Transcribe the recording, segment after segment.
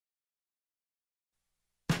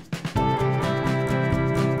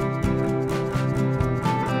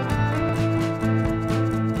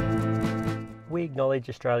we acknowledge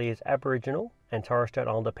Australia's Aboriginal and Torres Strait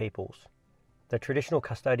Islander peoples, the traditional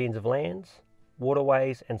custodians of lands,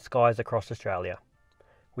 waterways and skies across Australia.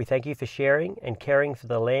 We thank you for sharing and caring for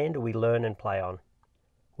the land we learn and play on.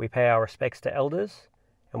 We pay our respects to elders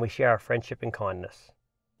and we share our friendship and kindness.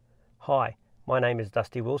 Hi, my name is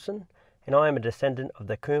Dusty Wilson and I am a descendant of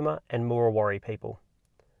the Cooma and Murawari people.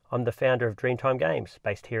 I'm the founder of Dreamtime Games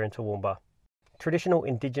based here in Toowoomba. Traditional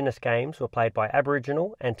Indigenous games were played by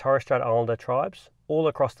Aboriginal and Torres Strait Islander tribes all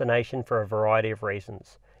across the nation for a variety of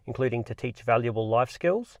reasons, including to teach valuable life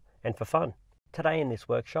skills and for fun. Today in this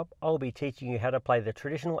workshop, I'll be teaching you how to play the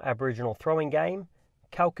traditional Aboriginal throwing game,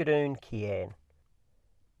 Kalkadoon Kee'an.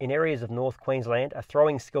 In areas of North Queensland, a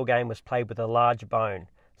throwing skill game was played with a large bone,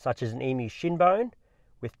 such as an emu shin bone,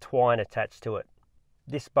 with twine attached to it.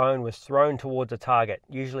 This bone was thrown towards a target,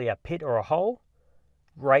 usually a pit or a hole.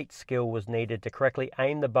 Great skill was needed to correctly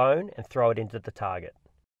aim the bone and throw it into the target.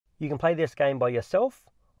 You can play this game by yourself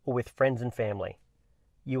or with friends and family.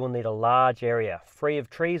 You will need a large area free of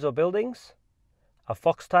trees or buildings, a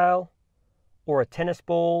foxtail, or a tennis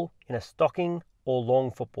ball in a stocking or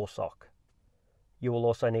long football sock. You will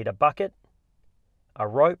also need a bucket, a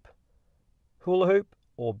rope, hula hoop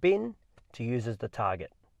or bin to use as the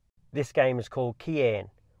target. This game is called Kee'an,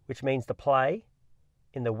 which means to play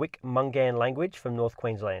in the Wik-Mungan language from North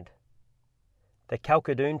Queensland. The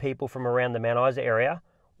Kalkadoon people from around the Mount Isa area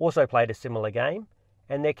also played a similar game,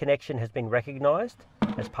 and their connection has been recognised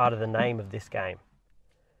as part of the name of this game.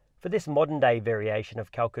 For this modern day variation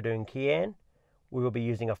of Kalkadoon Kee'an, we will be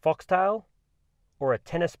using a foxtail or a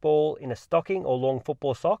tennis ball in a stocking or long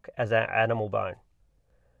football sock as our animal bone.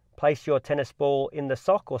 Place your tennis ball in the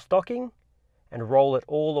sock or stocking and roll it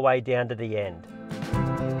all the way down to the end.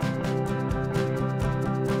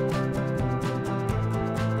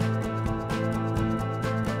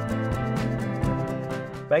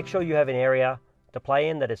 Make sure you have an area to play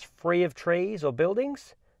in that is free of trees or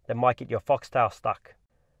buildings that might get your foxtail stuck.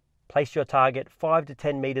 Place your target 5 to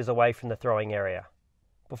 10 metres away from the throwing area.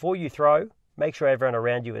 Before you throw, make sure everyone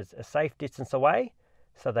around you is a safe distance away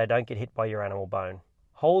so they don't get hit by your animal bone.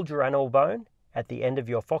 Hold your animal bone at the end of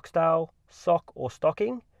your foxtail, sock or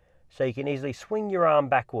stocking so you can easily swing your arm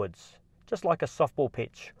backwards, just like a softball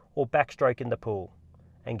pitch or backstroke in the pool,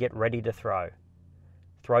 and get ready to throw.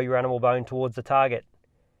 Throw your animal bone towards the target.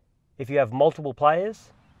 If you have multiple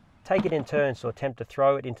players, take it in turns to attempt to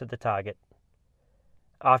throw it into the target.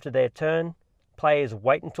 After their turn, players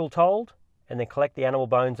wait until told and then collect the animal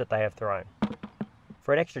bones that they have thrown.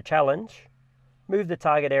 For an extra challenge, move the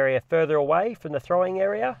target area further away from the throwing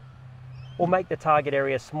area or make the target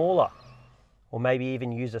area smaller, or maybe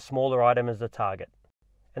even use a smaller item as the target.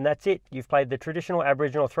 And that's it, you've played the traditional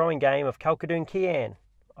Aboriginal throwing game of Kalkadoon Kee'an.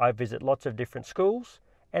 I visit lots of different schools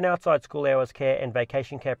and outside school hours care and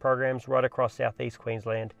vacation care programs right across southeast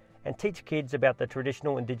Queensland and teach kids about the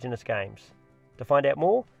traditional Indigenous games. To find out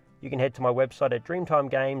more, you can head to my website at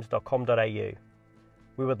dreamtimegames.com.au.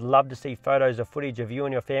 We would love to see photos or footage of you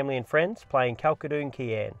and your family and friends playing Kalkadoon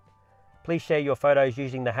Kee'an. Please share your photos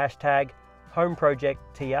using the hashtag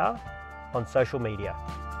HomeProjectTR on social media.